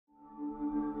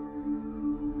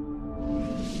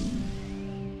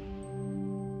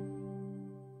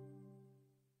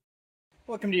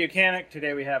Welcome to Mechanic.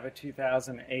 Today we have a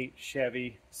 2008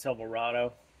 Chevy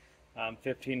Silverado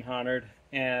 1500,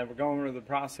 and we're going through the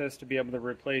process to be able to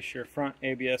replace your front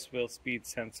ABS wheel speed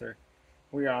sensor.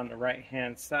 We are on the right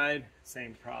hand side.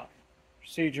 Same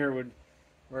procedure would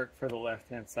work for the left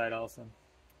hand side also.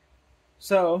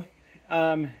 So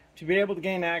to be able to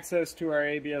gain access to our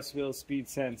ABS wheel speed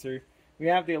sensor, we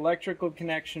have the electrical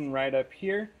connection right up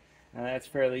here, and that's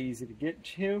fairly easy to get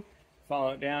to.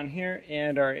 Follow it down here,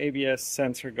 and our ABS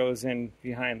sensor goes in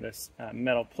behind this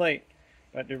metal plate.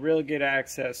 But to really get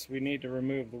access, we need to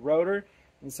remove the rotor,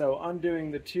 and so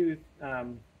undoing the two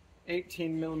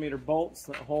 18mm bolts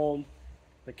that hold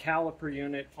the caliper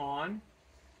unit on,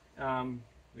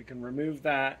 we can remove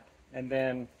that and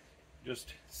then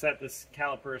just set this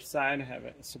caliper aside, have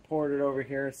it supported over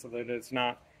here so that it's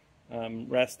not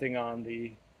resting on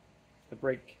the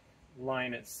brake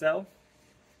line itself.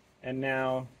 And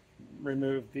now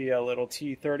remove the little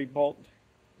T30 bolt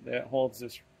that holds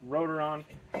this rotor on,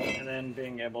 and then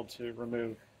being able to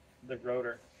remove the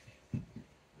rotor and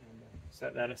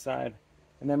set that aside.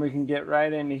 And then we can get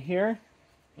right into here,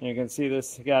 and you can see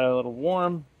this got a little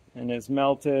warm and is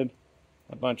melted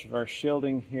a bunch of our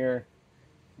shielding here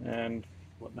and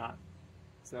whatnot.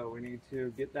 So we need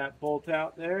to get that bolt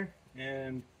out there,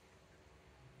 and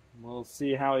we'll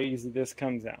see how easy this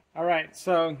comes out. All right,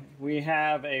 so we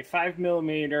have a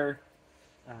 5mm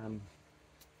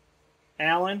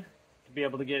Allen to be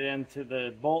able to get into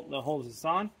the bolt that holds this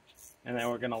on, and then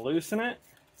we're going to loosen it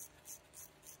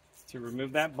to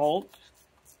remove that bolt.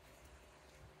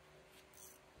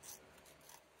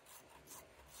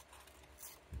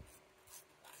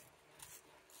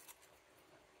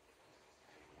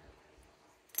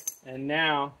 And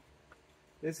now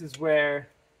this is where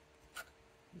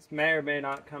this may or may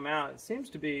not come out. It seems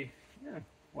to be, yeah,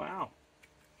 wow.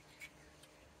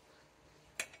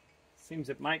 Seems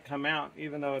it might come out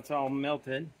even though it's all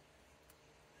melted.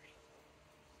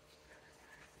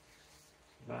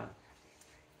 But,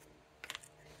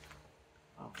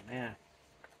 oh man.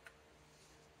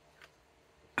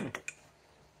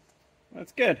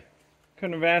 That's good.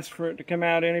 Couldn't have asked for it to come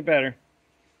out any better.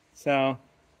 So,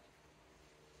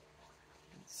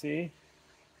 let's see.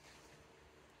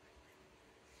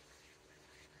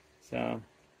 So,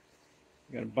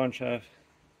 got a bunch of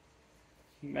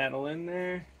metal in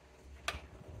there.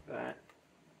 But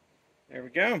there we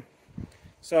go.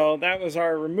 So that was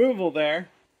our removal there.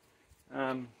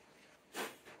 Clean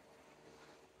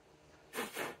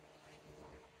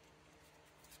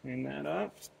that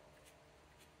up.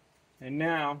 And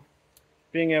now,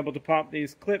 being able to pop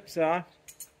these clips off,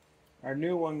 our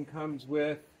new one comes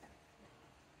with,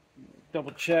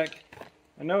 double check,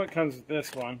 I know it comes with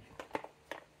this one.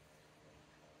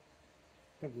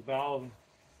 Comes with all of them.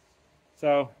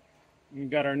 So we've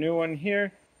got our new one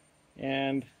here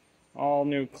and all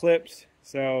new clips,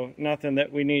 so nothing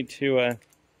that we need to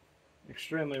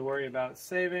extremely worry about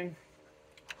saving,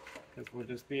 because we'll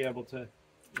just be able to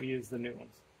use the new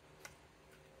ones.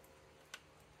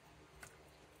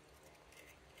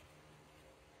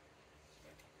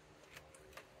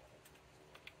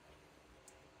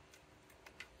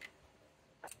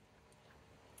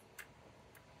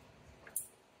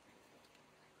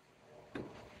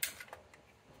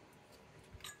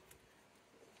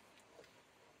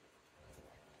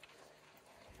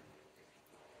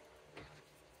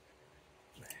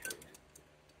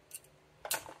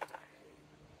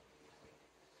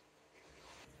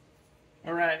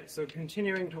 Alright, so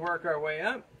continuing to work our way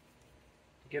up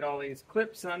to get all these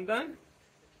clips undone.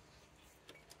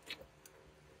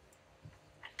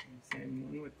 Same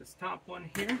one with this top one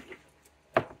here.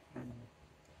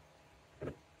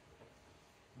 And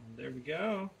there we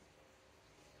go.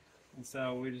 And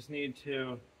so we just need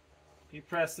to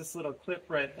depress this little clip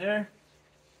right there.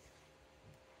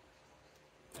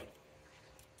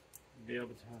 Be able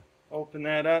to open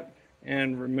that up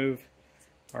and remove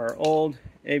our old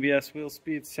ABS wheel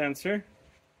speed sensor.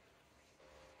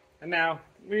 And now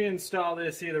we install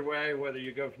this either way, whether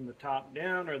you go from the top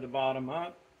down or the bottom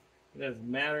up. It doesn't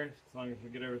matter as long as we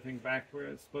get everything back where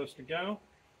it's supposed to go.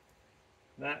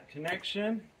 That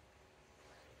connection.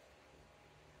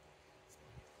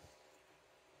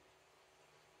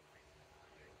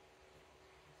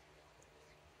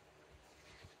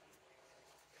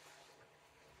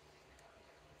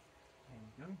 There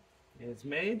we go. Is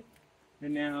made.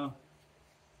 And now,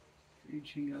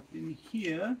 reaching up in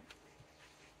here,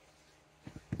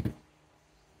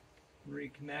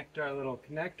 reconnect our little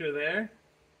connector there,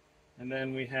 and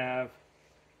then we have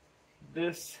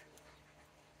this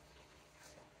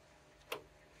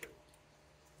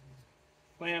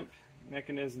clamp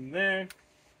mechanism there,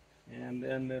 and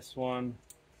then this one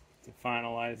to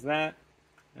finalize that,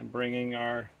 and bringing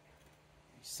our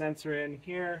sensor in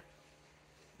here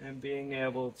and being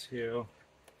able to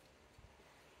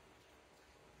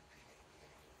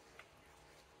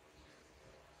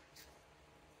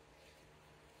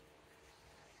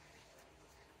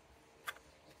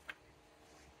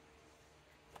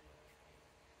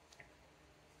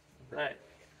right.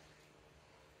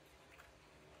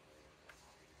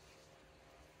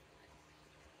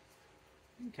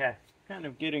 Okay, kind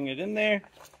of getting it in there,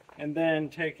 and then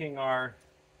taking our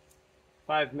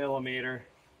 5mm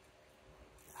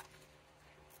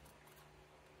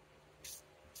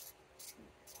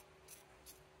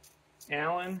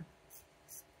Allen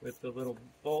with the little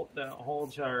bolt that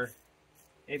holds our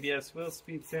ABS wheel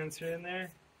speed sensor in there,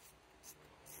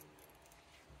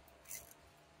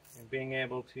 and being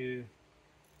able to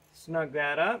snug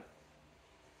that up,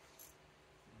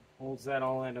 holds that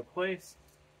all into place,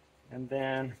 and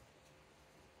then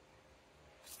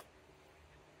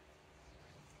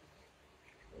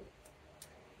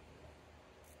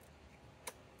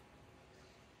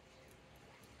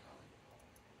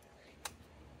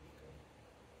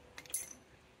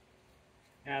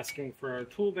asking for our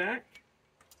tool back.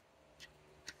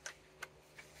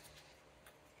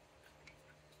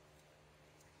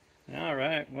 All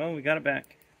right, well, we got it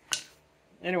back.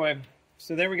 Anyway,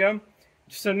 so there we go.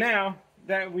 So now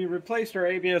that we replaced our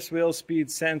ABS wheel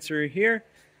speed sensor here,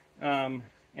 and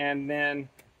then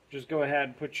just go ahead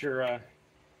and put your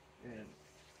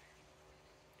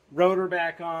rotor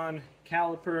back on,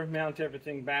 caliper, mount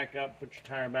everything back up, put your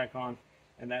tire back on,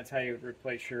 and that's how you would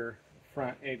replace your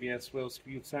front ABS wheel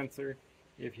speed sensor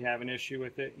if you have an issue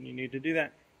with it and you need to do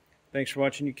that. Thanks for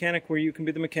watching Mechanic, where you can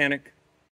be the mechanic.